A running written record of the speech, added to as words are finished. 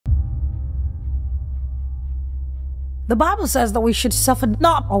The Bible says that we should suffer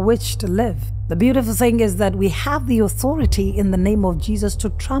not a witch to live. The beautiful thing is that we have the authority in the name of Jesus to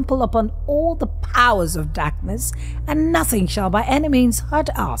trample upon all the powers of darkness, and nothing shall by any means hurt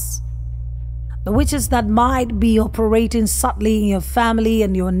us. The witches that might be operating subtly in your family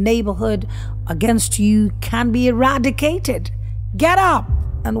and your neighborhood against you can be eradicated. Get up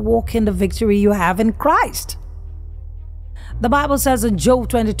and walk in the victory you have in Christ. The Bible says in Job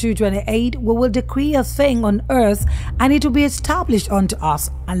 22:28, we will decree a thing on earth, and it will be established unto us,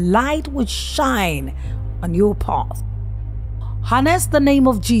 and light will shine on your path. Harness the name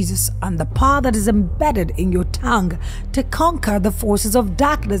of Jesus and the power that is embedded in your tongue to conquer the forces of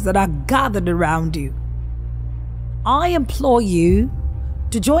darkness that are gathered around you. I implore you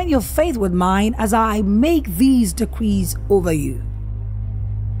to join your faith with mine as I make these decrees over you.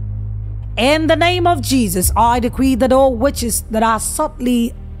 In the name of Jesus, I decree that all witches that are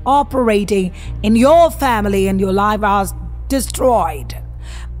subtly operating in your family and your life are destroyed.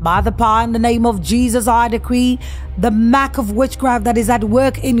 By the power in the name of Jesus, I decree the mark of witchcraft that is at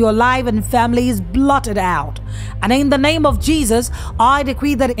work in your life and family is blotted out. And in the name of Jesus, I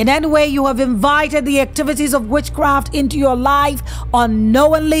decree that in any way you have invited the activities of witchcraft into your life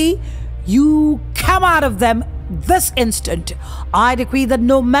unknowingly, you come out of them this instant. I decree that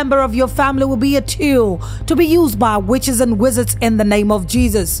no member of your family will be a tool to be used by witches and wizards in the name of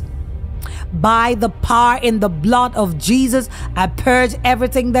Jesus. By the power in the blood of Jesus, I purge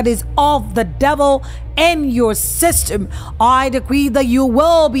everything that is of the devil in your system. I decree that you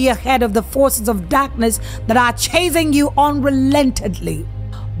will be ahead of the forces of darkness that are chasing you unrelentingly.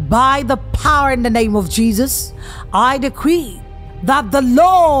 By the power in the name of Jesus, I decree that the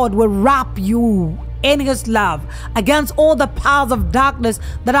Lord will wrap you in his love against all the powers of darkness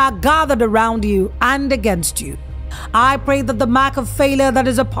that are gathered around you and against you. I pray that the mark of failure that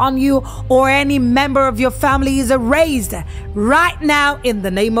is upon you or any member of your family is erased right now in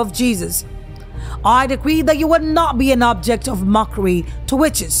the name of Jesus. I decree that you will not be an object of mockery to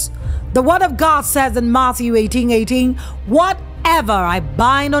witches. The word of God says in Matthew 18:18, whatever I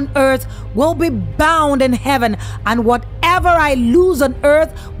bind on earth will be bound in heaven, and whatever I loose on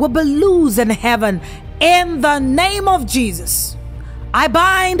earth will be loosed in heaven. In the name of Jesus, I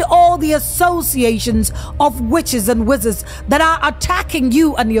bind all the associations of witches and wizards that are attacking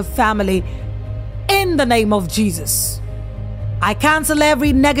you and your family in the name of Jesus. I cancel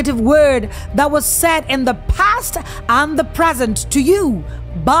every negative word that was said in the past and the present to you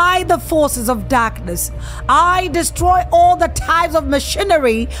by the forces of darkness. I destroy all the types of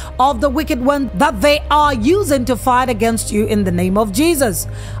machinery of the wicked one that they are using to fight against you in the name of Jesus.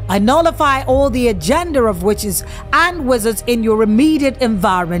 I nullify all the agenda of witches and wizards in your immediate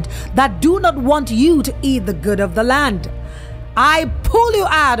environment that do not want you to eat the good of the land. I pull you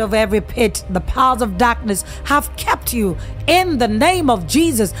out of every pit the powers of darkness have kept you in the name of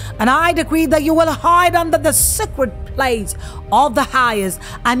Jesus, and I decree that you will hide under the secret place of the highest,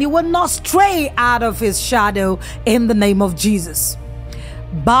 and you will not stray out of his shadow in the name of Jesus.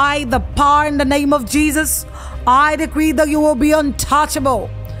 By the power in the name of Jesus, I decree that you will be untouchable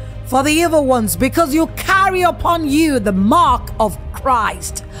for the evil ones, because you carry upon you the mark of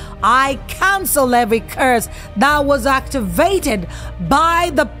Christ. I cancel every curse that was activated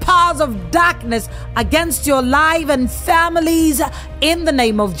by the powers of darkness against your life and families in the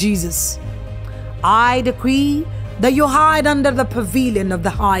name of Jesus. I decree that you hide under the pavilion of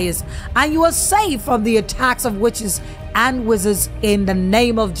the highest, and you are safe from the attacks of witches and wizards in the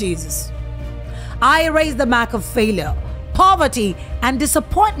name of Jesus. I erase the mark of failure, poverty, and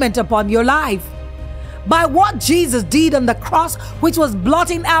disappointment upon your life. By what Jesus did on the cross, which was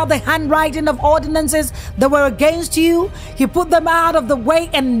blotting out the handwriting of ordinances that were against you, he put them out of the way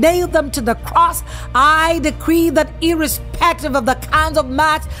and nailed them to the cross. I decree that irrespective of the kinds of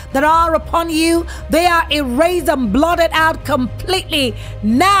marks that are upon you, they are erased and blotted out completely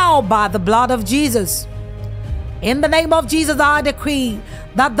now by the blood of Jesus. In the name of Jesus, I decree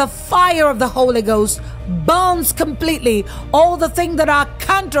that the fire of the Holy Ghost burns completely all the things that are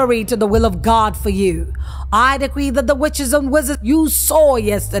contrary to the will of God for you. I decree that the witches and wizards you saw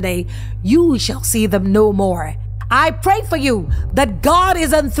yesterday, you shall see them no more. I pray for you that God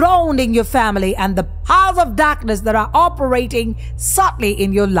is enthroned in your family, and the powers of darkness that are operating subtly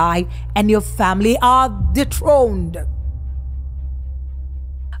in your life and your family are dethroned.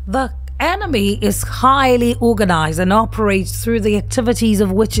 The enemy is highly organized and operates through the activities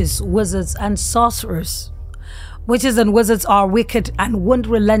of witches, wizards, and sorcerers. Witches and wizards are wicked and won't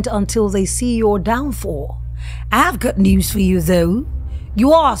relent until they see your downfall. I have good news for you though.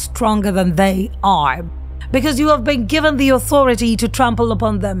 You are stronger than they are, because you have been given the authority to trample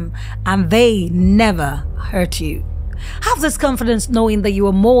upon them, and they never hurt you. Have this confidence knowing that you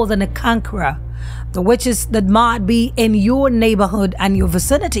are more than a conqueror. The witches that might be in your neighborhood and your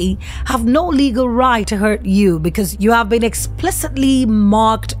vicinity have no legal right to hurt you because you have been explicitly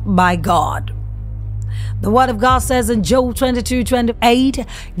marked by God. The word of God says in Job 22:28,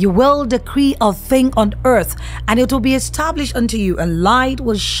 you will decree a thing on earth, and it will be established unto you. A light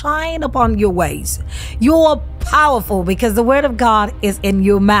will shine upon your ways. You are powerful because the word of God is in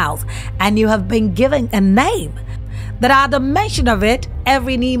your mouth, and you have been given a name that at the mention of it,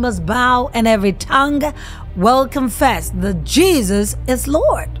 every knee must bow and every tongue will confess that Jesus is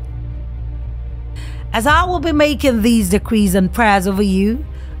Lord. As I will be making these decrees and prayers over you,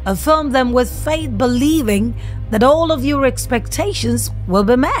 affirm them with faith, believing that all of your expectations will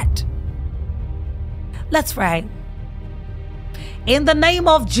be met. Let's pray. In the name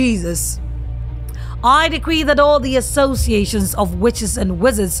of Jesus, I decree that all the associations of witches and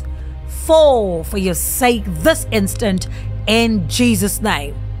wizards fall for your sake this instant in Jesus'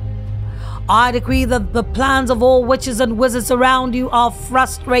 name. I decree that the plans of all witches and wizards around you are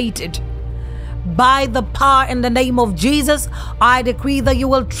frustrated. By the power in the name of Jesus, I decree that you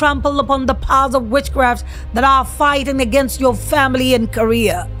will trample upon the powers of witchcraft that are fighting against your family and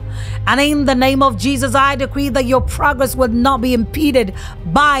career. And in the name of Jesus, I decree that your progress will not be impeded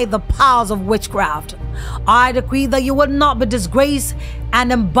by the powers of witchcraft. I decree that you will not be disgraced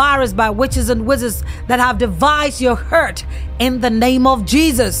and embarrassed by witches and wizards that have devised your hurt in the name of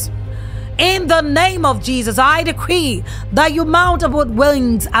Jesus. In the name of Jesus, I decree that you mount up with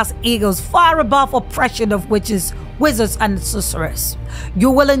wings as eagles, far above oppression of witches, wizards, and sorcerers. You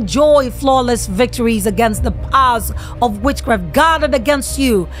will enjoy flawless victories against the powers of witchcraft guarded against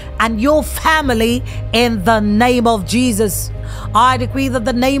you and your family in the name of Jesus. I decree that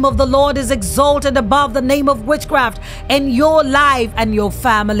the name of the Lord is exalted above the name of witchcraft in your life and your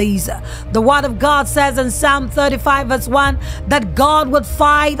families. The word of God says in Psalm 35 verse 1 that God would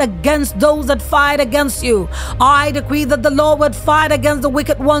fight against those that fight against you. I decree that the Lord would fight against the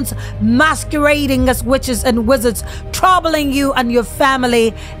wicked ones masquerading as witches and wizards, troubling you and your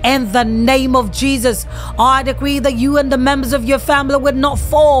family in the name of Jesus. I decree that you and the members of your family would not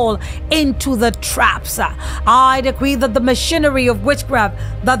fall into the traps. I decree that the machinery of witchcraft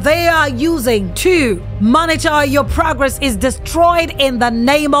that they are using to monitor your progress is destroyed in the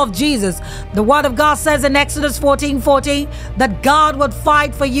name of Jesus. The word of God says in Exodus 14:14 that God would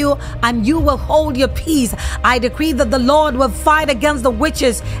fight for you and you will hold your peace. I decree that the Lord will fight against the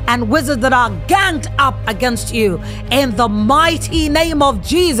witches and wizards that are ganged up against you in the mighty name of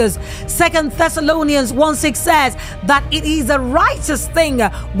Jesus. 2 Thessalonians 1:6 says that it is a righteous thing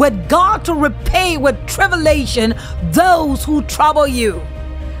with God to repay with tribulation those who trouble you.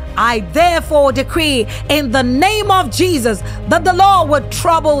 I therefore decree in the name of Jesus that the Lord would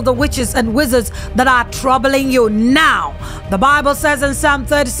trouble the witches and wizards that are troubling you now. The Bible says in Psalm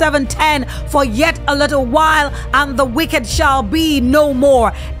 37:10, for yet a little while and the wicked shall be no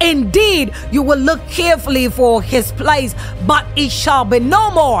more. Indeed, you will look carefully for his place, but it shall be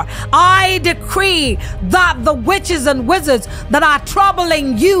no more. I decree that the witches and wizards that are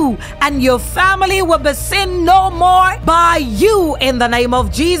troubling you and your family will be seen no more by you in the name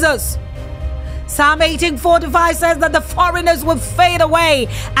of Jesus. Psalm 18:45 says that the foreigners will fade away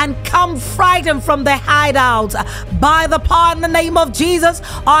and come frightened from their hideouts. By the power in the name of Jesus,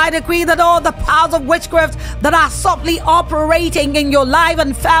 I decree that all the powers of witchcraft that are subtly operating in your life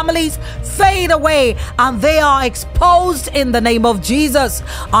and families fade away and they are exposed in the name of Jesus.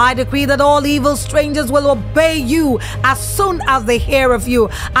 I decree that all evil strangers will obey you as soon as they hear of you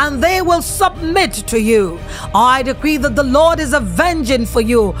and they will submit to you. I decree that the Lord is avenging for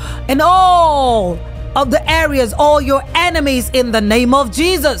you in all of the areas, all your enemies in the name of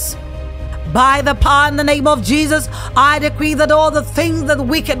Jesus. By the power in the name of Jesus, I decree that all the things that the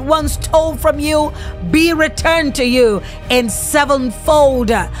wicked ones stole from you be returned to you in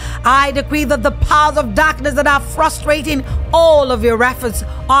sevenfold. I decree that the powers of darkness that are frustrating all of your efforts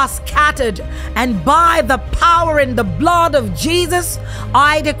are scattered. And by the power in the blood of Jesus,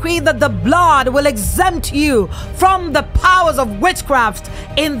 I decree that the blood will exempt you from the powers of witchcraft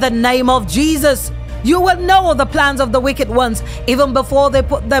in the name of Jesus. You will know the plans of the wicked ones even before they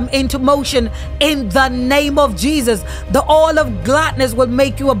put them into motion in the name of Jesus. The oil of gladness will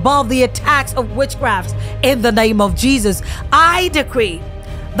make you above the attacks of witchcraft in the name of Jesus. I decree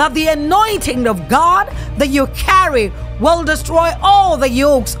that the anointing of God that you carry will destroy all the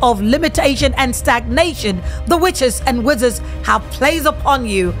yokes of limitation and stagnation the witches and wizards have placed upon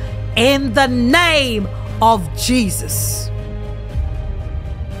you in the name of Jesus.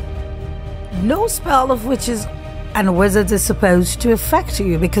 No spell of witches and wizards is supposed to affect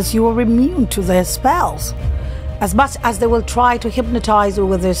you because you are immune to their spells. As much as they will try to hypnotize you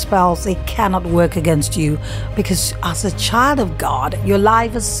with their spells, they cannot work against you, because as a child of God, your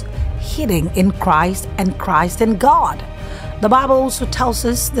life is hidden in Christ and Christ in God. The Bible also tells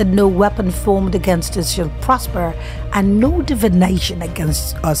us that no weapon formed against us shall prosper, and no divination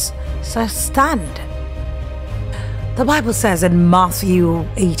against us shall stand. The Bible says in Matthew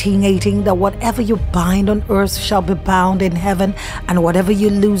 18:18 that whatever you bind on earth shall be bound in heaven, and whatever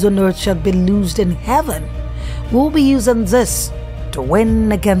you loose on earth shall be loosed in heaven. We'll be using this to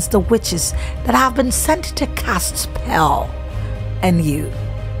win against the witches that have been sent to cast spell on you.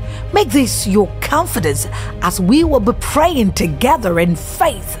 Make this your confidence as we will be praying together in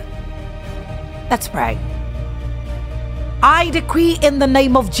faith. Let's pray. I decree in the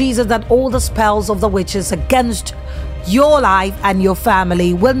name of Jesus that all the spells of the witches against your life and your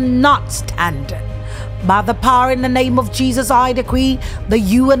family will not stand. By the power in the name of Jesus, I decree that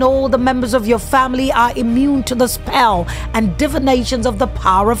you and all the members of your family are immune to the spell and divinations of the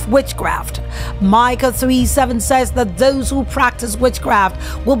power of witchcraft. Micah 3:7 says that those who practice witchcraft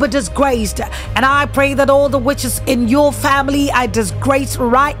will be disgraced, and I pray that all the witches in your family are disgraced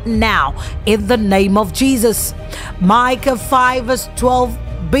right now in the name of Jesus. Micah 5:12b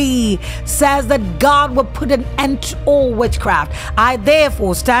says that God will put an end to all witchcraft. I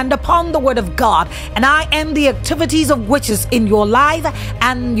therefore stand upon the word of God, and I end the activities of witches in your life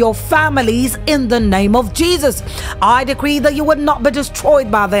and your families in the name of Jesus. I decree that you would not be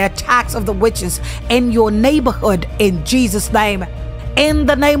destroyed by the attacks of the witches in your neighborhood in Jesus' name. In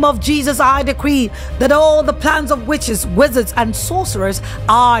the name of Jesus, I decree that all the plans of witches, wizards, and sorcerers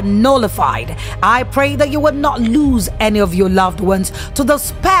are nullified. I pray that you would not lose any of your loved ones to the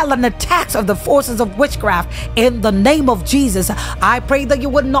spell and attacks of the forces of witchcraft. In the name of Jesus, I pray that you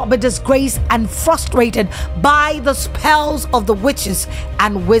would not be disgraced and frustrated by the spells of the witches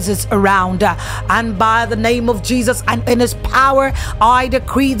and wizards around. And by the name of Jesus and in his power, I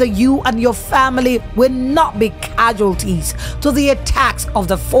decree that you and your family will not be casualties to the attacks of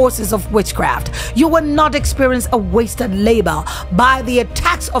the forces of witchcraft. You will not experience a wasted labor by the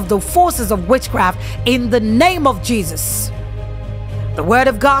attacks of the forces of witchcraft in the name of Jesus. The word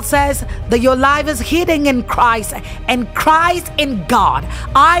of God says that your life is hidden in Christ and Christ in God.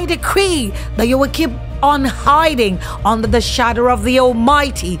 I decree that you will keep on hiding under the shadow of the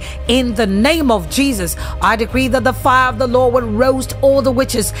Almighty in the name of Jesus. I decree that the fire of the Lord will roast all the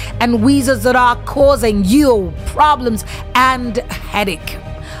witches and wizards that are causing you problems and headache.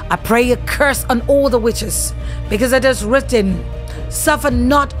 I pray a curse on all the witches, because it is written, suffer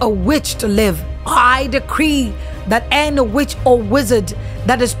not a witch to live. I decree that any witch or wizard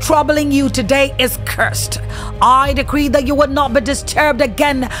that is troubling you today is cursed. I decree that you will not be disturbed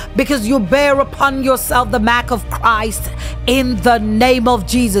again, because you bear upon yourself the mark of Christ in the name of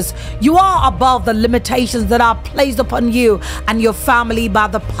Jesus. You are above the limitations that are placed upon you and your family by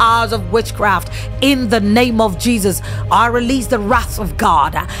the powers of witchcraft in the name of Jesus. I release the wrath of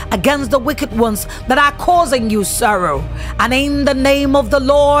God against the wicked ones that are causing you sorrow, and in the name of the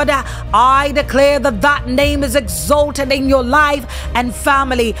Lord, I declare that that name is exalted in your life and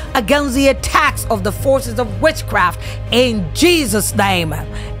family against the attacks of the forces of witchcraft in Jesus' name.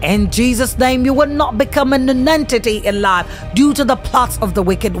 In Jesus' name, you will not become an entity in life due to the plots of the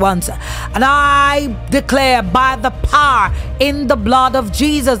wicked ones. And I declare by the power in the blood of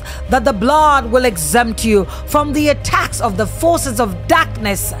Jesus that the blood will exempt you from the attacks of the forces of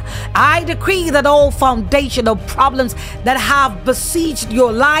darkness. I decree that all foundational problems that have besieged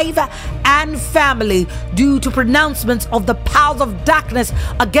your life and family due to pronouncements of the powers of darkness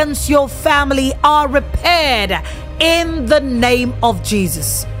against your family are repaired in the name of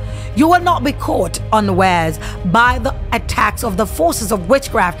Jesus. You will not be caught unawares by the attacks of the forces of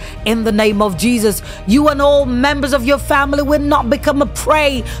witchcraft in the name of Jesus. You and all members of your family will not become a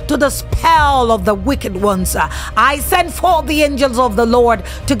prey to the spell of the wicked ones. I send forth the angels of the Lord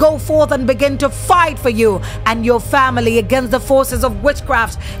to go forth and begin to fight for you and your family against the forces of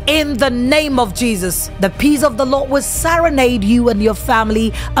witchcraft in the name of Jesus. The peace of the Lord will serenade you and your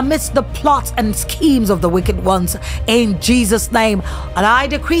family amidst the plots and schemes of the wicked ones in Jesus' name. And I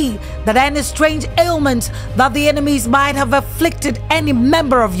decree that any strange ailments that the enemies might have afflicted any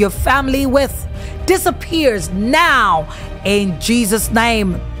member of your family with disappears now in Jesus'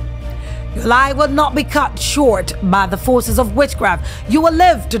 name. Your life will not be cut short by the forces of witchcraft. You will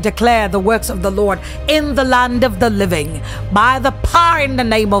live to declare the works of the Lord in the land of the living. By the power in the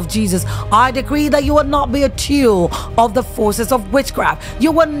name of Jesus, I decree that you will not be a tool of the forces of witchcraft.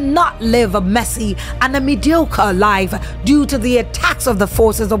 You will not live a messy and a mediocre life due to the attacks of the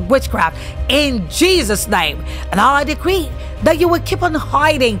forces of witchcraft in Jesus' name. And I decree that you will keep on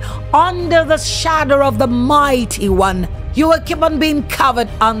hiding under the shadow of the mighty one. You will keep on being covered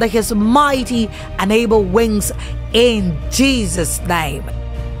under his mighty and able wings in Jesus' name.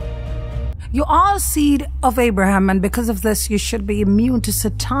 You are a seed of Abraham, and because of this, you should be immune to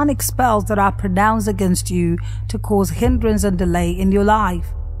satanic spells that are pronounced against you to cause hindrance and delay in your life.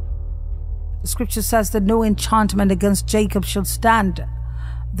 The scripture says that no enchantment against Jacob shall stand.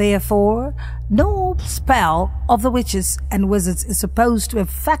 Therefore, no spell of the witches and wizards is supposed to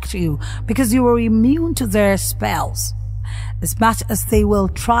affect you because you are immune to their spells. As much as they will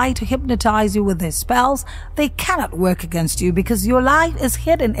try to hypnotize you with their spells, they cannot work against you because your life is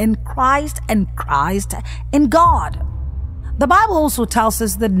hidden in Christ and Christ in God. The Bible also tells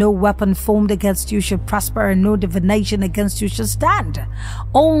us that no weapon formed against you shall prosper and no divination against you shall stand.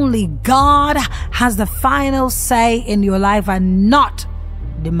 Only God has the final say in your life and not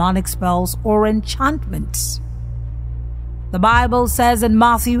demonic spells or enchantments. The Bible says in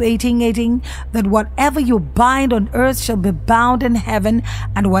Matthew 18:18 that whatever you bind on earth shall be bound in heaven,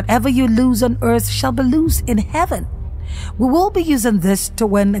 and whatever you loose on earth shall be loosed in heaven. We will be using this to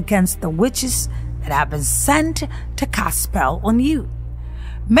win against the witches that have been sent to cast spell on you.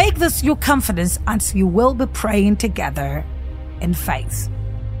 Make this your confidence as you will be praying together in faith.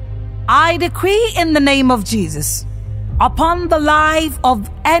 I decree in the name of Jesus upon the life of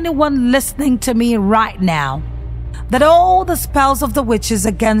anyone listening to me right now, that all the spells of the witches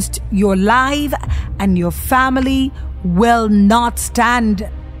against your life and your family will not stand.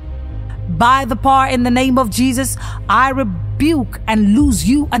 By the power in the name of Jesus, I rebuke and loose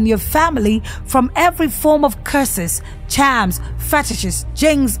you and your family from every form of curses, charms, fetishes,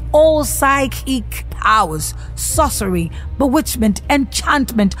 jinx, all psychic powers, sorcery, bewitchment,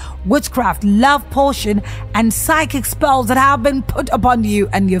 enchantment, witchcraft, love potion, and psychic spells that have been put upon you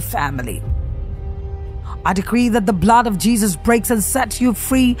and your family. I decree that the blood of Jesus breaks and sets you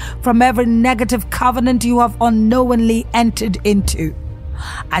free from every negative covenant you have unknowingly entered into.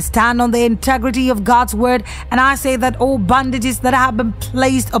 I stand on the integrity of God's word, and I say that all bondages that have been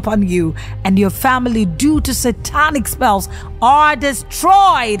placed upon you and your family due to satanic spells are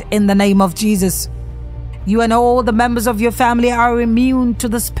destroyed in the name of Jesus. You and all the members of your family are immune to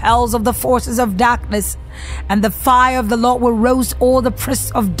the spells of the forces of darkness, and the fire of the Lord will roast all the priests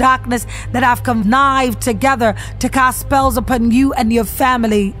of darkness that have connived together to cast spells upon you and your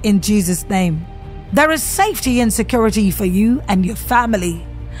family in Jesus' name. There is safety and security for you and your family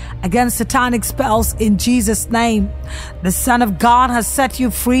against satanic spells in Jesus' name. The Son of God has set you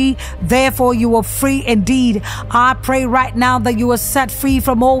free, therefore you are free indeed. I pray right now that you are set free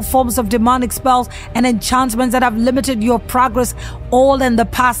from all forms of demonic spells and enchantments that have limited your progress, all in the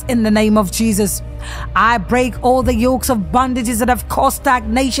past, in the name of Jesus. I break all the yokes of bondages that have caused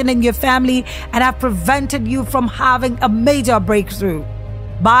stagnation in your family and have prevented you from having a major breakthrough.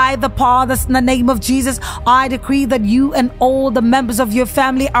 By the power that's in the name of Jesus, I decree that you and all the members of your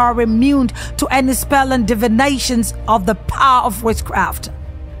family are immune to any spell and divinations of the power of witchcraft.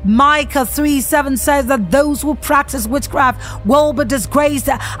 Micah 3:7 says that those who practice witchcraft will be disgraced.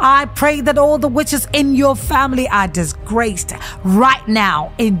 I pray that all the witches in your family are disgraced right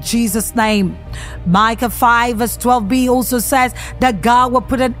now in Jesus' name. Micah 5:12b also says that God will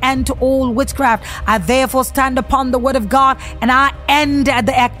put an end to all witchcraft. I therefore stand upon the word of God, and I end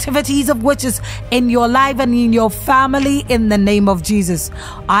the activities of witches in your life and in your family in the name of Jesus.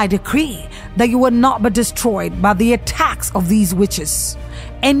 I decree that you will not be destroyed by the attacks of these witches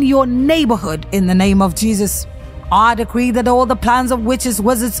in your neighborhood in the name of Jesus. I decree that all the plans of witches,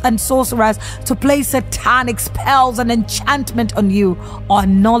 wizards, and sorcerers to place satanic spells and enchantment on you are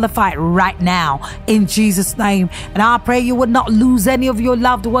nullified right now in Jesus' name. And I pray you would not lose any of your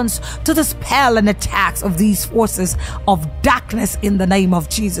loved ones to the spell and attacks of these forces of darkness in the name of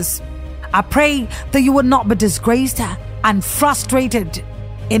Jesus. I pray that you would not be disgraced and frustrated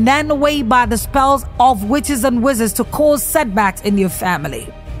in any way by the spells of witches and wizards to cause setbacks in your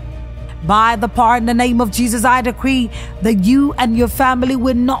family. By the power in the name of Jesus, I decree that you and your family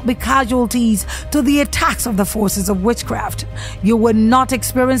will not be casualties to the attacks of the forces of witchcraft. You will not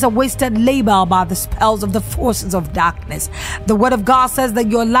experience a wasted labor by the spells of the forces of darkness. The word of God says that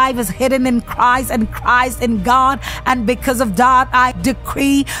your life is hidden in Christ and Christ in God, and because of that, I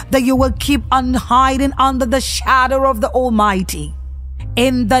decree that you will keep on hiding under the shadow of the Almighty.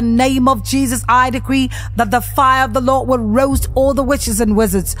 In the name of Jesus, I decree that the fire of the Lord will roast all the witches and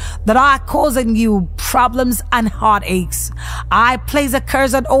wizards that are causing you problems and heartaches. I place a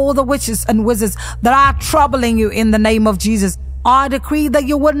curse on all the witches and wizards that are troubling you in the name of Jesus. I decree that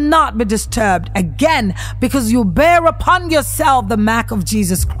you will not be disturbed again because you bear upon yourself the mark of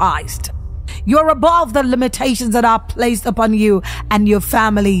Jesus Christ. You're above the limitations that are placed upon you and your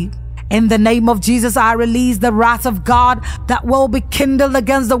family. In the name of Jesus, I release the wrath of God that will be kindled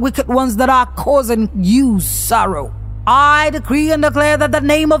against the wicked ones that are causing you sorrow. I decree and declare that the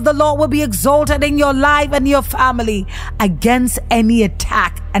name of the Lord will be exalted in your life and your family against any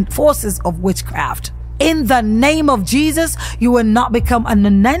attack and forces of witchcraft. In the name of Jesus, you will not become a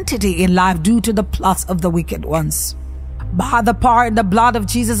nonentity in life due to the plots of the wicked ones. By the power and the blood of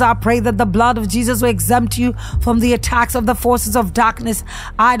Jesus, I pray that the blood of Jesus will exempt you from the attacks of the forces of darkness.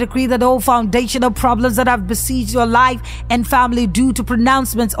 I decree that all foundational problems that have besieged your life and family due to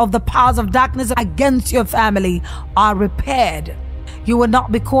pronouncements of the powers of darkness against your family are repaired. You will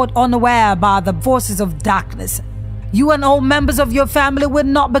not be caught unaware by the forces of darkness. You and all members of your family will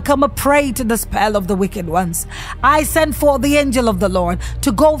not become a prey to the spell of the wicked ones. I send forth the angel of the Lord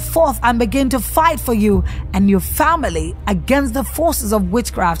to go forth and begin to fight for you and your family against the forces of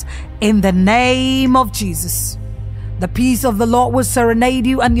witchcraft in the name of Jesus. The peace of the Lord will serenade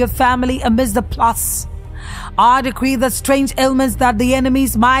you and your family amidst the plots. I decree that strange ailments that the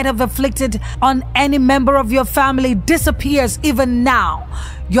enemies might have afflicted on any member of your family disappears even now.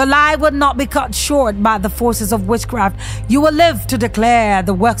 Your life will not be cut short by the forces of witchcraft. You will live to declare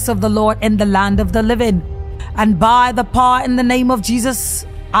the works of the Lord in the land of the living. And by the power in the name of Jesus,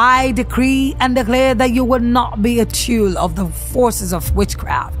 I decree and declare that you will not be a tool of the forces of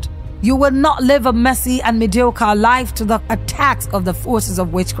witchcraft. You will not live a messy and mediocre life to the attacks of the forces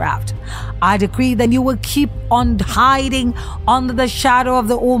of witchcraft. I decree that you will keep on hiding under the shadow of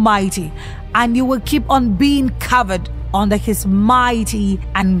the Almighty, and you will keep on being covered under His mighty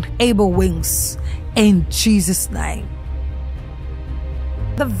and able wings. In Jesus' name.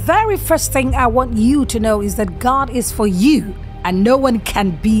 The very first thing I want you to know is that God is for you and no one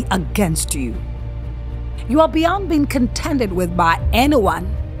can be against you. You are beyond being contended with by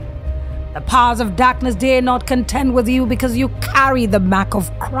anyone. The powers of darkness dare not contend with you because you carry the mark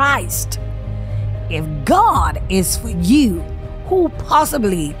of Christ. If God is for you, who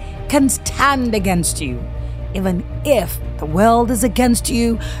possibly can stand against you? Even if the world is against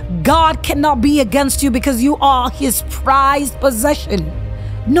you, God cannot be against you because you are His prized possession.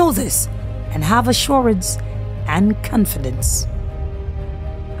 Know this and have assurance and confidence.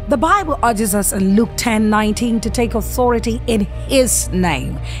 The Bible urges us in Luke 10:19 to take authority in His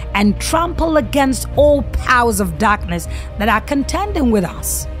name and trample against all powers of darkness that are contending with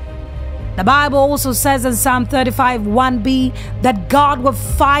us. The Bible also says in Psalm 35:1b that God will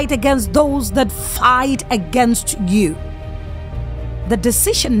fight against those that fight against you. The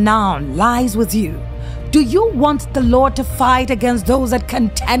decision now lies with you. Do you want the Lord to fight against those that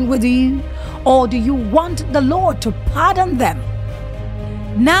contend with you, or do you want the Lord to pardon them?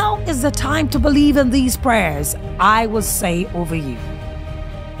 Now is the time to believe in these prayers I will say over you.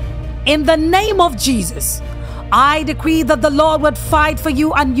 In the name of Jesus, I decree that the Lord would fight for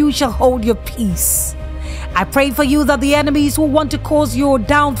you and you shall hold your peace. I pray for you that the enemies who want to cause your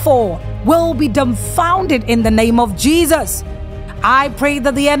downfall will be dumbfounded in the name of Jesus. I pray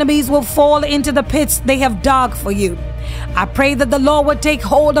that the enemies will fall into the pits they have dug for you. I pray that the Lord would take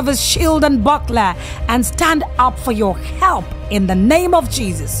hold of His shield and buckler and stand up for your help in the name of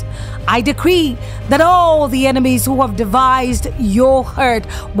Jesus. I decree that all the enemies who have devised your hurt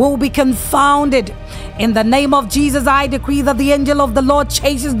will be confounded. In the name of Jesus, I decree that the angel of the Lord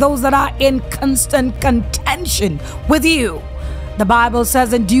chases those that are in constant contention with you. The Bible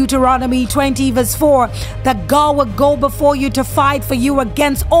says in Deuteronomy 20:4 that God will go before you to fight for you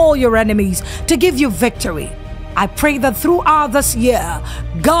against all your enemies, to give you victory. I pray that throughout this year,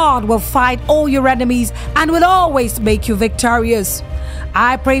 God will fight all your enemies and will always make you victorious.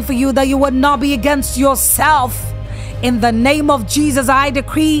 I pray for you that you will not be against yourself. In the name of Jesus, I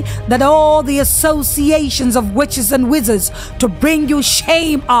decree that all the associations of witches and wizards to bring you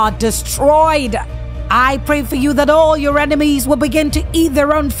shame are destroyed. I pray for you that all your enemies will begin to eat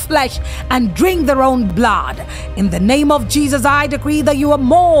their own flesh and drink their own blood. In the name of Jesus, I decree that you are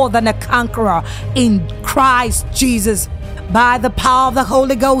more than a conqueror in Christ Jesus. By the power of the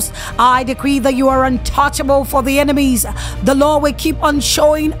Holy Ghost, I decree that you are untouchable for the enemies. The Lord will keep on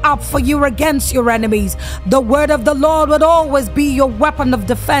showing up for you against your enemies. The word of the Lord would always be your weapon of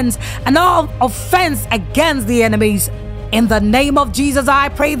defense and all offense against the enemies. In the name of Jesus, I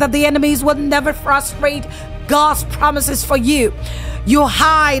pray that the enemies will never frustrate God's promises for you. You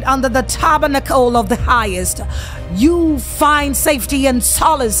hide under the tabernacle of the highest. You find safety and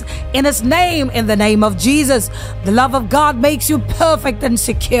solace in His name, in the name of Jesus. The love of God makes you perfect and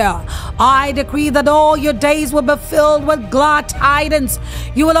secure. I decree that all your days will be filled with glad tidings.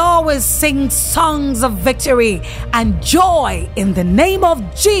 You will always sing songs of victory and joy in the name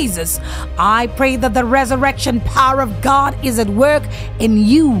of Jesus. I pray that the resurrection power of God is at work in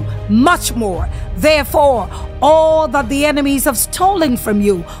you much more. Therefore, all that the enemies have stolen from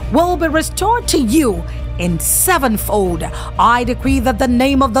you will be restored to you in sevenfold. I decree that the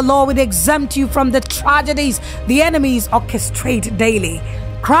name of the Lord will exempt you from the tragedies the enemies orchestrate daily.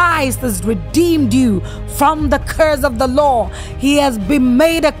 Christ has redeemed you from the curse of the law. He has been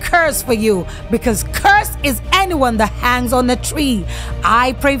made a curse for you, because cursed is anyone that hangs on a tree.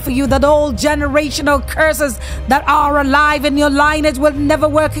 I pray for you that all generational curses that are alive in your lineage will never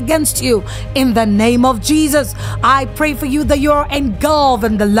work against you. In the name of Jesus, I pray for you that you're engulfed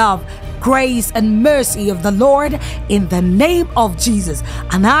in the love, grace, and mercy of the Lord in the name of Jesus.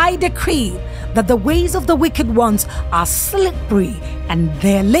 And I decree that the ways of the wicked ones are slippery and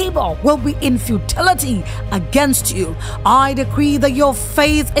their labor will be in futility against you. I decree that your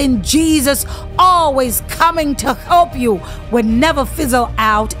faith in Jesus, always coming to help you, will never fizzle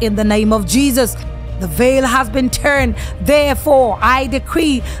out in the name of Jesus. The veil has been turned. Therefore, I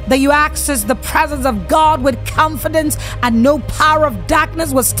decree that you access the presence of God with confidence, and no power of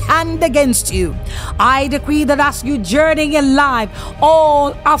darkness will stand against you. I decree that as you journey in life,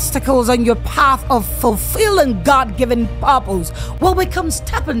 all obstacles on your path of fulfilling God-given purpose will become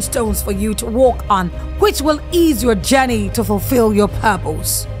stepping stones for you to walk on, which will ease your journey to fulfill your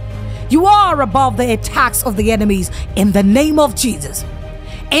purpose. You are above the attacks of the enemies in the name of Jesus.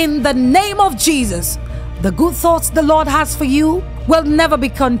 In the name of Jesus, the good thoughts the Lord has for you will never be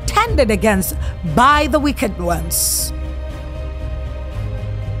contended against by the wicked ones.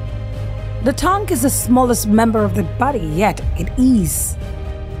 The tongue is the smallest member of the body, yet it is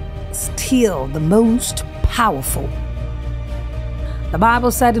still the most powerful. The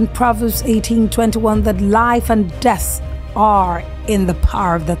Bible said in Proverbs 18:21 that life and death are in the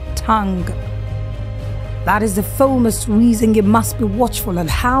power of the tongue. That is the foremost reason you must be watchful on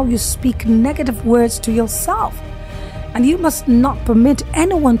how you speak negative words to yourself. And you must not permit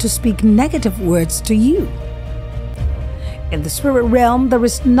anyone to speak negative words to you. In the spirit realm, there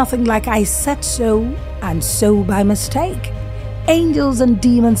is nothing like I said so and so by mistake. Angels and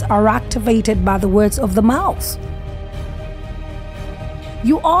demons are activated by the words of the mouth.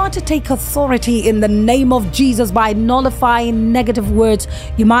 You are to take authority in the name of Jesus by nullifying negative words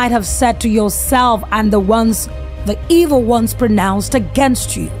you might have said to yourself and the evil ones pronounced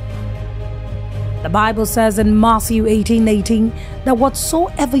against you. The Bible says in Matthew 18:18 that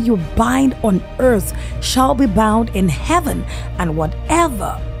whatsoever you bind on earth shall be bound in heaven, and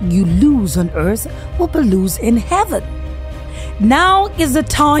whatever you loose on earth will be loosed in heaven. Now is the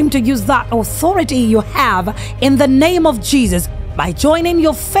time to use that authority you have in the name of Jesus by joining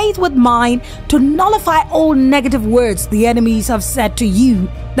your faith with mine to nullify all negative words the enemies have said to you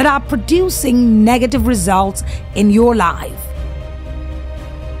that are producing negative results in your life.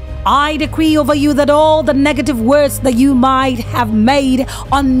 I decree over you that all the negative words that you might have made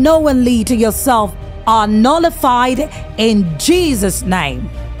unknowingly to yourself are nullified in Jesus' name.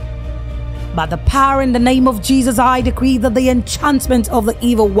 By the power in the name of Jesus, I decree that the enchantment of the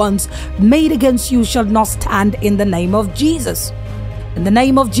evil ones made against you shall not stand in the name of Jesus. In the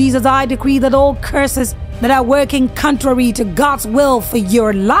name of Jesus, I decree that all curses that are working contrary to God's will for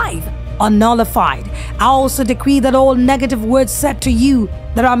your life are nullified. I also decree that all negative words said to you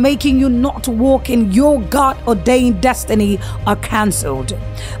that are making you not to walk in your God-ordained destiny are cancelled.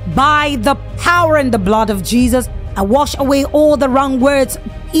 By the power and the blood of Jesus, I wash away all the wrong words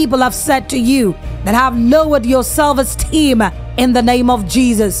people have said to you that have lowered your self-esteem in the name of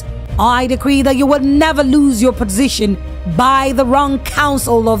Jesus. I decree that you will never lose your position by the wrong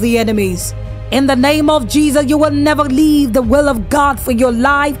counsel of the enemies. In the name of Jesus, you will never leave the will of God for your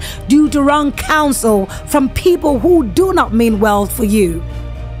life due to wrong counsel from people who do not mean well for you.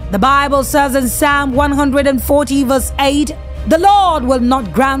 The Bible says in Psalm 140 verse 8, the Lord will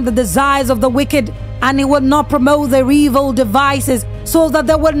not grant the desires of the wicked, and He will not promote their evil devices so that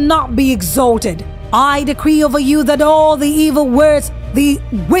they will not be exalted. I decree over you that all the evil words the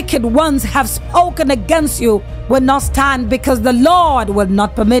wicked ones have spoken against you will not stand, because the Lord will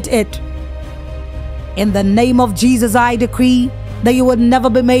not permit it. In the name of Jesus, I decree that you will never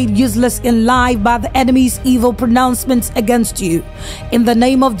be made useless in life by the enemy's evil pronouncements against you. In the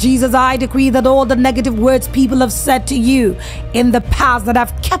name of Jesus, I decree that all the negative words people have said to you in the past that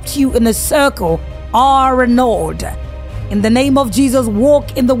have kept you in a circle are annulled. In the name of Jesus,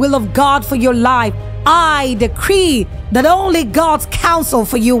 walk in the will of God for your life. I decree that only God's counsel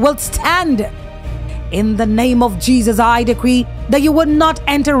for you will stand. In the name of Jesus, I decree that you will not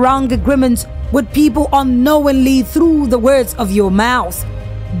enter wrong agreements with people unknowingly through the words of your mouth.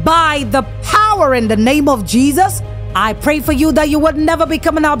 By the power in the name of Jesus, I pray for you that you would never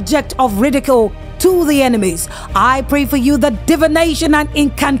become an object of ridicule to the enemies. I pray for you that divination and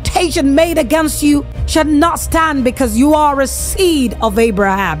incantation made against you shall not stand, because you are a seed of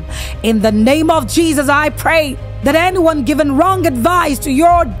Abraham. In the name of Jesus, I pray that anyone giving wrong advice to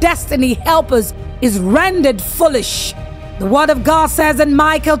your destiny helpers is rendered foolish. The word of God says in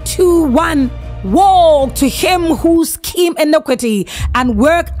Micah 2:1, woe to him who scheme iniquity and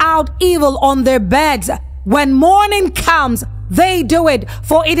work out evil on their beds. When morning comes, they do it,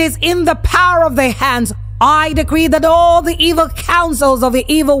 for it is in the power of their hands. I decree that all the evil counsels of the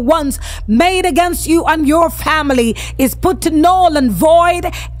evil ones made against you and your family is put to null and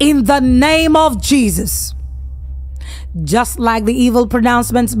void in the name of Jesus. Just like the evil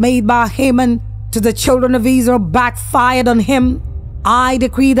pronouncements made by Haman to the children of Israel backfired on him, I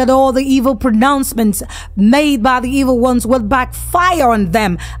decree that all the evil pronouncements made by the evil ones will backfire on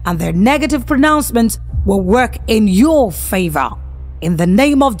them, and their negative pronouncements will work in your favor. In the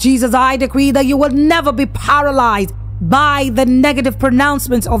name of Jesus, I decree that you will never be paralyzed by the negative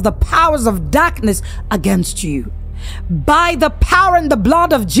pronouncements of the powers of darkness against you. By the power and the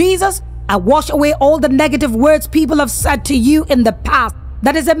blood of Jesus, I wash away all the negative words people have said to you in the past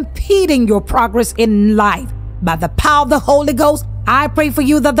that is impeding your progress in life. By the power of the Holy Ghost, I pray for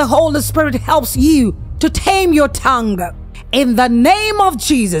you that the Holy Spirit helps you to tame your tongue. In the name of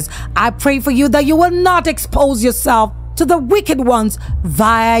Jesus, I pray for you that you will not expose yourself to the wicked ones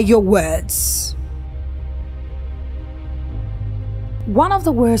via your words. One of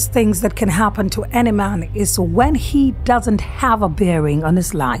the worst things that can happen to any man is when he doesn't have a bearing on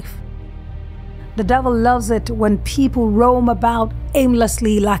his life. The devil loves it when people roam about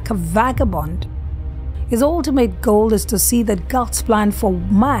aimlessly like a vagabond. His ultimate goal is to see that God's plan for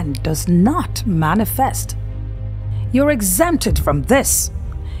man does not manifest. You're exempted from this.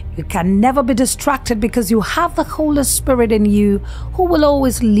 You can never be distracted because you have the Holy Spirit in you, who will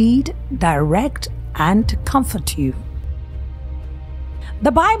always lead, direct, and comfort you.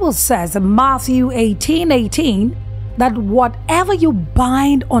 The Bible says in Matthew 18:18 that whatever you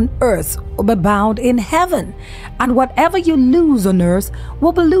bind on earth will be bound in heaven, and whatever you loose on earth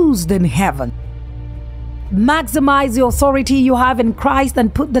will be loosed in heaven. Maximize the authority you have in Christ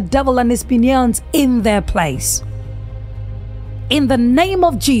and put the devil and his minions in their place. In the name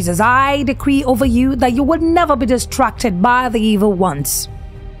of Jesus, I decree over you that you will never be distracted by the evil ones.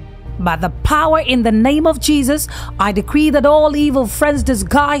 By the power in the name of Jesus, I decree that all evil friends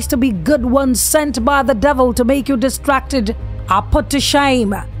disguised to be good ones sent by the devil to make you distracted are put to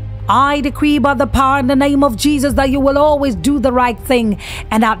shame. I decree by the power in the name of Jesus that you will always do the right thing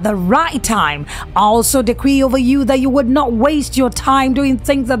and at the right time. I also decree over you that you would not waste your time doing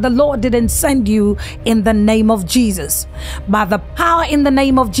things that the Lord didn't send you, in the name of Jesus. By the power in the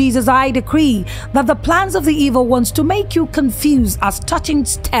name of Jesus, I decree that the plans of the evil ones to make you confused as touching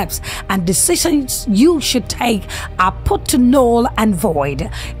steps and decisions you should take are put to null and void.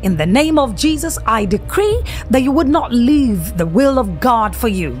 In the name of Jesus, I decree that you would not leave the will of God for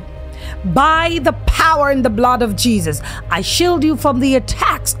you. By the power in the blood of Jesus, I shield you from the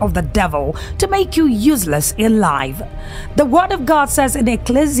attacks of the devil to make you useless in life. The word of God says in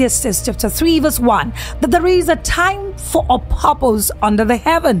Ecclesiastes chapter 3 verse 1 that there is a time for a purpose under the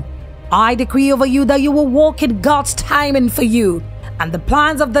heaven. I decree over you that you will walk in God's timing for you, and the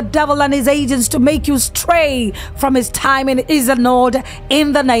plans of the devil and his agents to make you stray from his timing is annulled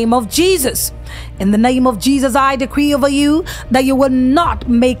in the name of Jesus. In the name of Jesus, I decree over you that you will not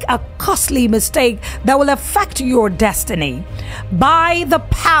make a costly mistake that will affect your destiny. By the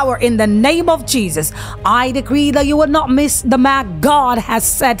power in the name of Jesus, I decree that you will not miss the mark God has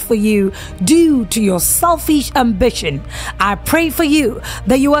set for you due to your selfish ambition. I pray for you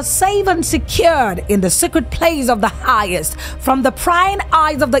that you are safe and secured in the secret place of the highest from the prying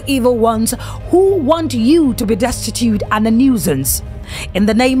eyes of the evil ones who want you to be destitute and a nuisance. In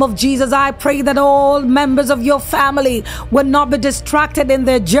the name of Jesus, I pray that all members of your family will not be distracted in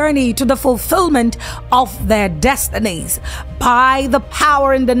their journey to the fulfillment of their destinies. By the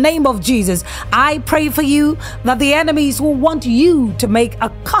power in the name of Jesus, I pray for you that the enemies who want you to make a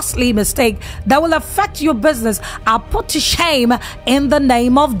costly mistake that will affect your business are put to shame in the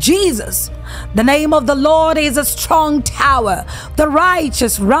name of Jesus. The name of the Lord is a strong tower. The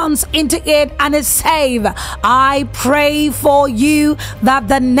righteous runs into it and is saved. I pray for you that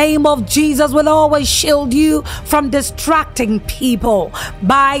the name of Jesus will always shield you from distracting people.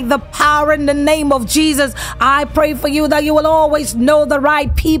 By the power in the name of Jesus, I pray for you that you will always know the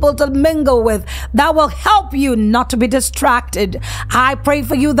right people to mingle with that will help you not to be distracted. I pray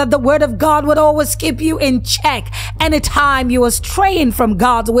for you that the word of God would always keep you in check anytime you are straying from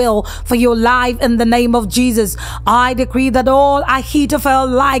God's will for your life in the name of Jesus. I decree that all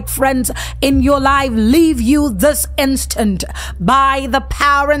Ahithophel-like friends in your life leave you this instant. By the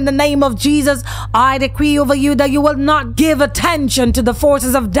power in the name of Jesus, I decree over you that you will not give attention to the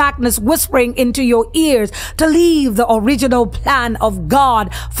forces of darkness whispering into your ears to leave the original plan of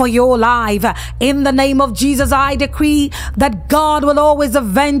God for your life. In the name of Jesus, I decree that God will always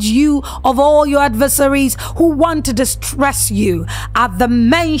avenge you of all your adversaries who want to distress you. At the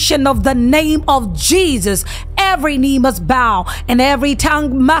mention of the name of Jesus, every knee must bow and every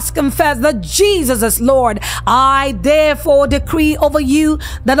tongue must confess that Jesus is Lord. I therefore decree over you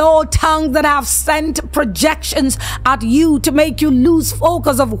that all tongues that have sent projections at you to make you lose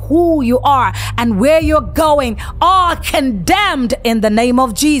focus of who you are and where you're going are condemned in the name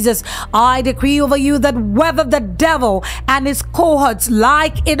of Jesus. I decree over you that whether the devil and his cohorts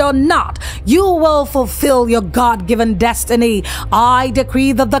like it or not, you will fulfill your God-given destiny. I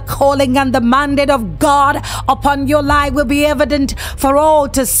decree that the calling and the mandate of God upon your life will be evident for all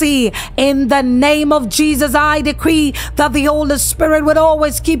to see. In the name of Jesus, I decree that the Holy Spirit would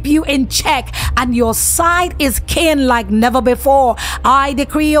always keep you in check and your sight is keen like never before. I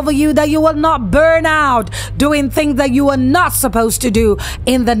decree over you that you will not burn out doing things that you are not supposed to do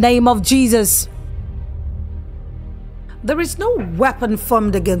in the name of Jesus. There is no weapon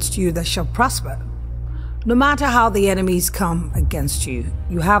formed against you that shall prosper. No matter how the enemies come against you,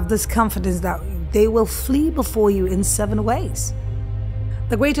 you have this confidence that they will flee before you in 7 ways.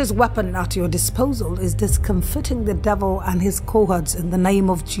 The greatest weapon at your disposal is discomfiting the devil and his cohorts in the name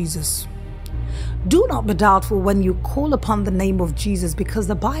of Jesus. Do not be doubtful when you call upon the name of Jesus, because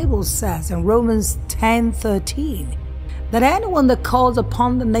the Bible says in Romans 10:13 that anyone that calls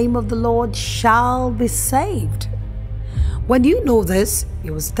upon the name of the Lord shall be saved. When you know this,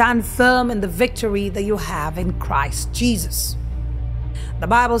 you will stand firm in the victory that you have in Christ Jesus. The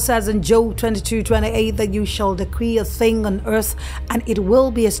Bible says in Job 22:28 that you shall decree a thing on earth and it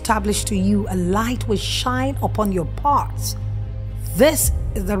will be established to you. A light will shine upon your paths. This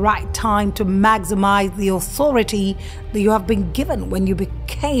is the right time to maximize the authority that you have been given when you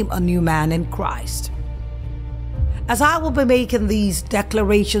became a new man in Christ. As I will be making these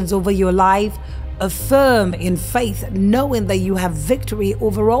declarations over your life, affirm in faith, knowing that you have victory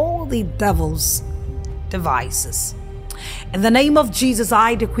over all the devil's devices. In the name of Jesus,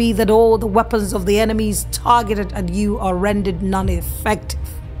 I decree that all the weapons of the enemies targeted at you are rendered non-effective.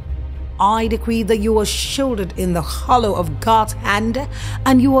 I decree that you are shielded in the hollow of God's hand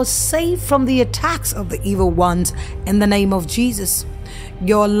and you are saved from the attacks of the evil ones in the name of Jesus.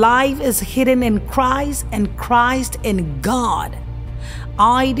 Your life is hidden in Christ and Christ in God.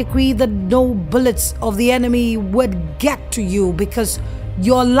 I decree that no bullets of the enemy would get to you because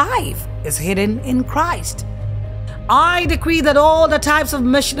your life is hidden in Christ. I decree that all the types of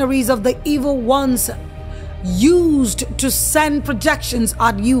missionaries of the evil ones used to send projections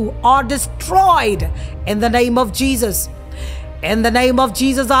at you are destroyed in the name of Jesus. In the name of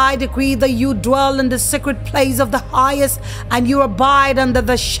Jesus, I decree that you dwell in the secret place of the highest and you abide under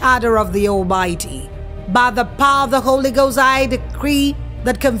the shadow of the Almighty. By the power of the Holy Ghost, I decree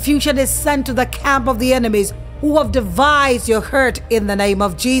that confusion is sent to the camp of the enemies who have devised your hurt in the name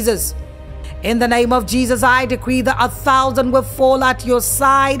of Jesus. In the name of Jesus, I decree that 1,000 will fall at your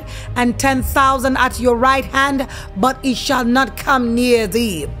side and 10,000 at your right hand, but it shall not come near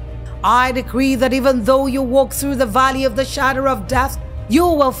thee. I decree that even though you walk through the valley of the shadow of death, you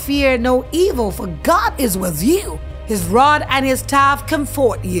will fear no evil, for God is with you. His rod and his staff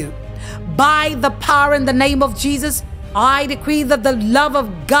comfort you. By the power in the name of Jesus, I decree that the love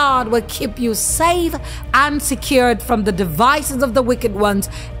of God will keep you safe and secured from the devices of the wicked ones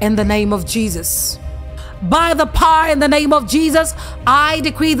in the name of Jesus. By the power in the name of Jesus, I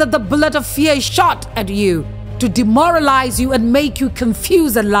decree that the bullet of fear is shot at you to demoralize you and make you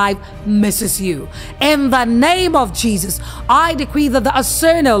confused and life misses you. In the name of Jesus, I decree that the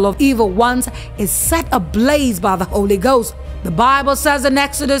arsenal of evil ones is set ablaze by the Holy Ghost. The Bible says in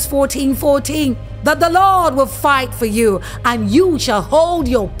Exodus 14:14 that the Lord will fight for you and you shall hold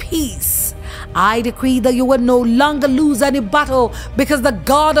your peace. I decree that you will no longer lose any battle because the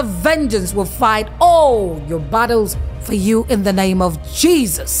God of vengeance will fight all your battles for you in the name of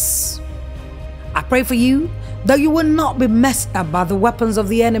Jesus. I pray for you that you will not be messed up by the weapons of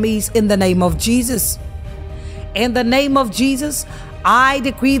the enemies in the name of Jesus. In the name of Jesus, I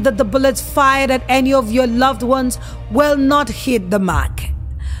decree that the bullets fired at any of your loved ones will not hit the mark.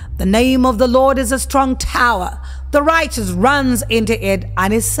 The name of the Lord is a strong tower. The righteous runs into it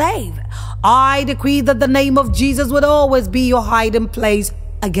and is saved. I decree that the name of Jesus would always be your hiding place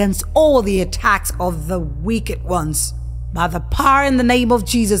against all the attacks of the wicked ones. By the power in the name of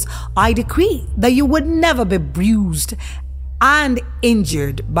Jesus, I decree that you would never be bruised and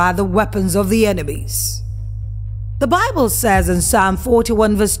injured by the weapons of the enemies. The Bible says in Psalm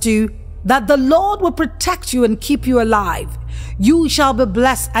 41 verse 2 that the Lord will protect you and keep you alive. You shall be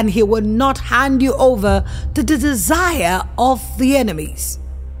blessed, and he will not hand you over to the desire of the enemies.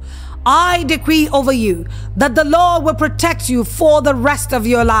 I decree over you that the Lord will protect you for the rest of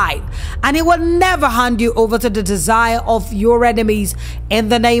your life, and he will never hand you over to the desire of your enemies in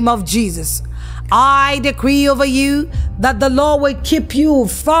the name of Jesus. I decree over you that the Lord will keep you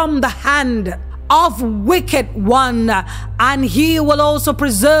from the hand of wicked one, and he will also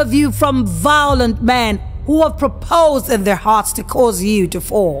preserve you from violent men who have proposed in their hearts to cause you to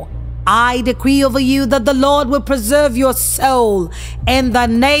fall. I decree over you that the Lord will preserve your soul. In the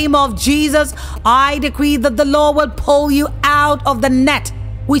name of Jesus, I decree that the Lord will pull you out of the net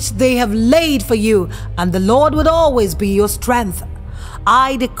which they have laid for you, and the Lord would always be your strength.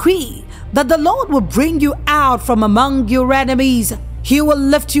 I decree that the Lord will bring you out from among your enemies. He will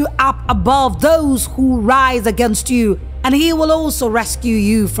lift you up above those who rise against you, and he will also rescue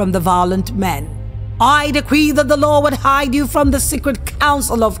you from the violent men. I decree that the Lord would hide you from the secret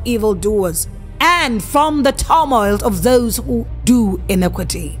counsel of evildoers and from the turmoil of those who do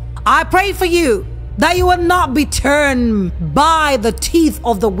iniquity. I pray for you that you will not be turned by the teeth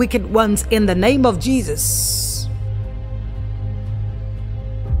of the wicked ones in the name of Jesus.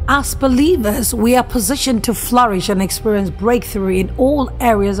 As believers, we are positioned to flourish and experience breakthrough in all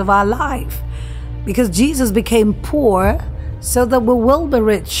areas of our life, because Jesus became poor so that we will be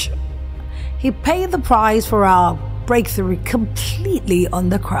rich. He paid the price for our breakthrough completely on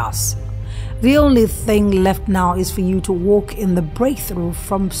the cross. The only thing left now is for you to walk in the breakthrough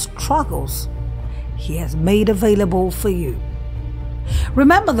from struggles he has made available for you.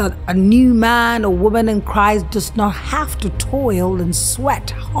 Remember that a new man or woman in Christ does not have to toil and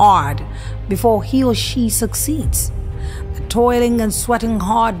sweat hard before he or she succeeds. The toiling and sweating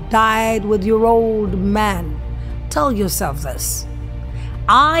hard died with your old man. Tell yourself this.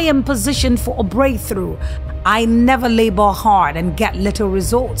 I am positioned for a breakthrough. I never labor hard and get little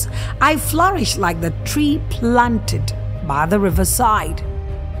results. I flourish like the tree planted by the riverside.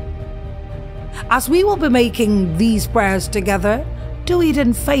 As we will be making these prayers together, do it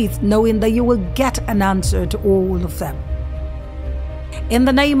in faith, knowing that you will get an answer to all of them. In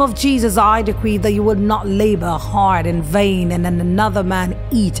the name of Jesus, I decree that you will not labor hard in vain and then another man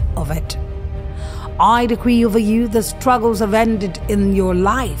eat of it. I decree over you the struggles have ended in your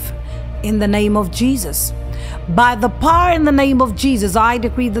life in the name of Jesus. By the power in the name of Jesus, I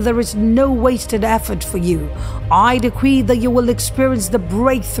decree that there is no wasted effort for you. I decree that you will experience the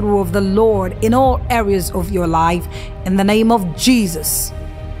breakthrough of the Lord in all areas of your life in the name of Jesus.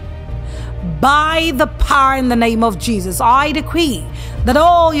 By the power in the name of Jesus, I decree that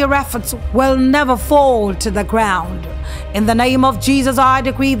all your efforts will never fall to the ground. In the name of Jesus, I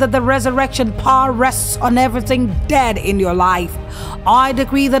decree that the resurrection power rests on everything dead in your life. I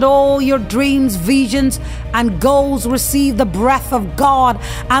decree that all your dreams, visions, and goals receive the breath of God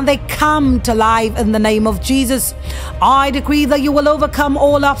and they come to life in the name of Jesus. I decree that you will overcome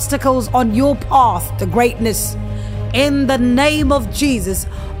all obstacles on your path to greatness. In the name of Jesus,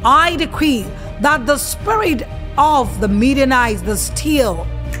 I decree that the spirit of the Midianites, the steel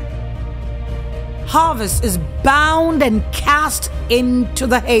harvest, is bound and cast into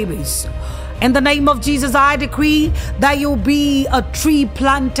the Hades. In the name of Jesus, I decree that you'll be a tree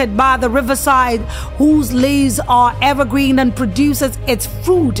planted by the riverside whose leaves are evergreen and produces its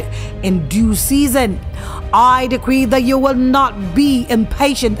fruit in due season. I decree that you will not be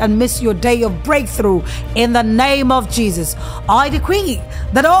impatient and miss your day of breakthrough in the name of Jesus. I decree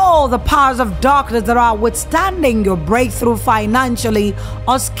that all the powers of darkness that are withstanding your breakthrough financially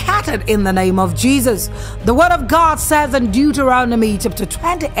are scattered in the name of Jesus. The word of God says in Deuteronomy chapter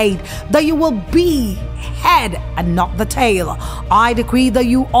 28 that you will be head and not the tail. I decree that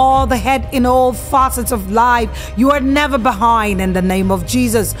you are the head in all facets of life. You are never behind in the name of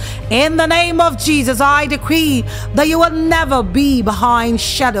Jesus. In the name of Jesus, I decree decree that you will never be behind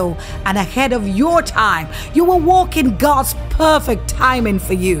schedule and ahead of your time. You will walk in God's perfect timing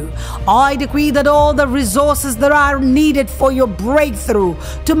for you. I decree that all the resources that are needed for your breakthrough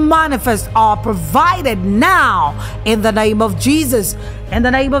to manifest are provided now in the name of Jesus. In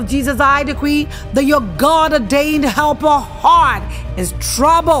the name of Jesus, I decree that your God-ordained helper heart is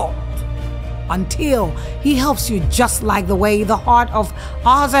troubled until he helps you, just like the way the heart of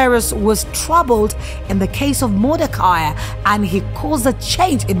Ahasuerus was troubled in the case of Mordecai, and he caused a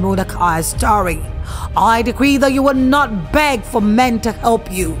change in Mordecai's story. I decree that you will not beg for men to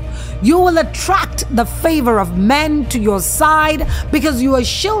help you. You will attract the favor of men to your side because you are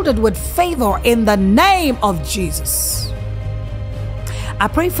shielded with favor in the name of Jesus. I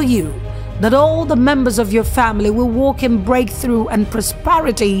pray for you that all the members of your family will walk in breakthrough and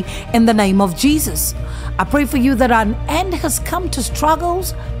prosperity in the name of Jesus. I pray for you that an end has come to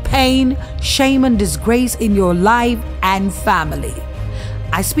struggles, pain, shame, and disgrace in your life and family.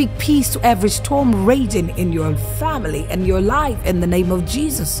 I speak peace to every storm raging in your family and your life in the name of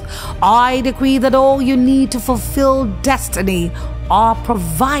Jesus. I decree that all you need to fulfill destiny are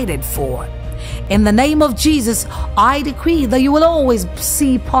provided for. In the name of Jesus, I decree that you will always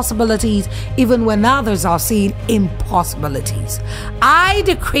see possibilities even when others are seeing impossibilities. I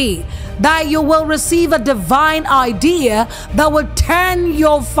decree that you will receive a divine idea that will turn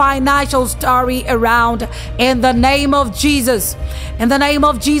your financial story around in the name of Jesus. In the name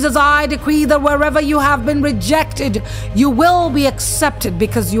of Jesus, I decree that wherever you have been rejected, you will be accepted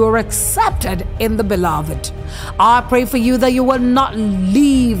because you are accepted in the beloved. I pray for you that you will not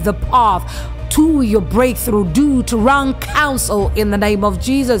leave the path to your breakthrough due to wrong counsel in the name of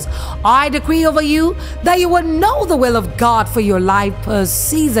Jesus. I decree over you that you will know the will of God for your life per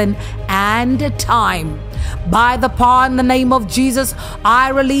season and time. By the power in the name of Jesus, I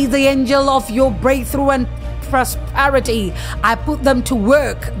release the angel of your breakthrough and prosperity. I put them to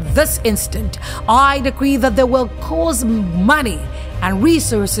work this instant. I decree that they will cause money and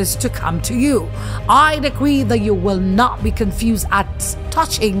resources to come to you. I decree that you will not be confused at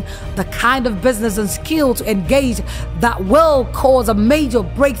touching the kind of business and skill to engage that will cause a major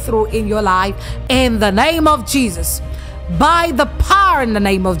breakthrough in your life in the name of Jesus. By the power in the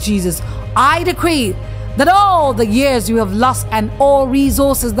name of Jesus, I decree that all the years you have lost and all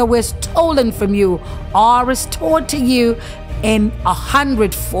resources that were stolen from you are restored to you in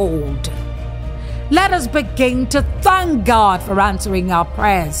 100-fold. Let us begin to thank God for answering our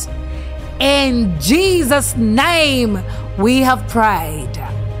prayers. In Jesus' name we have prayed.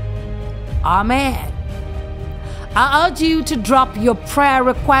 Amen. I urge you to drop your prayer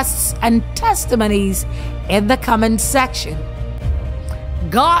requests and testimonies in the comment section.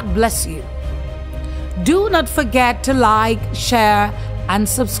 God bless you. Do not forget to like, share, and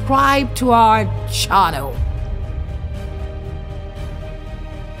subscribe to our channel.